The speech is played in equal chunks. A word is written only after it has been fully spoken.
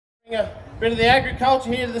A bit of the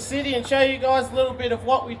agriculture here to the city and show you guys a little bit of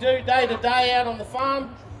what we do day to day out on the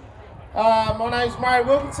farm. My name's Murray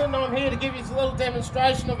Wilkinson. I'm here to give you a little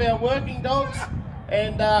demonstration of our working dogs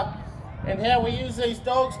and how we use these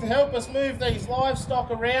dogs to help us move these livestock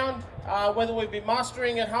around, whether we be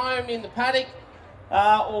mustering at home in the paddock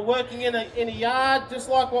or working in a yard, just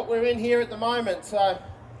like what we're in here at the moment. So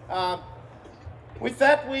with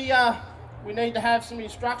that, we need to have some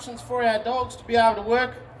instructions for our dogs to be able to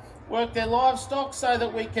work their livestock, so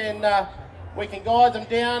that we can guide them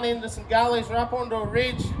down into some gullies or up onto a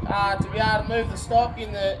ridge to be able to move the stock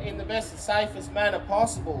in the best and safest manner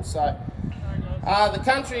possible. So the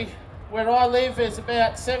country where I live is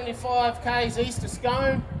about 75 k's east of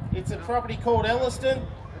Scone. It's a property called Elliston.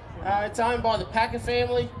 It's owned by the Packer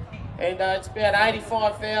family, and it's about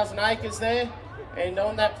 85,000 acres there. And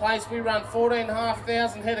on that place we run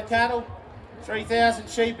 14,500 head of cattle, 3,000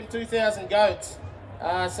 sheep and 2,000 goats.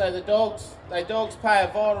 So the dogs play a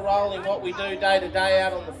vital role in what we do day to day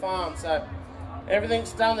out on the farm. So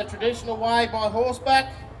everything's done the traditional way by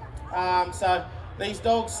horseback. So these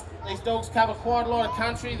dogs cover quite a lot of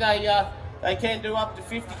country. They can do up to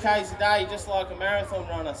 50 k's a day, just like a marathon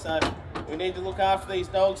runner. So we need to look after these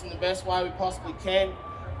dogs in the best way we possibly can.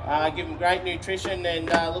 Give them great nutrition and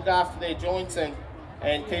look after their joints and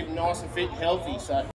keep them nice and fit and healthy. So.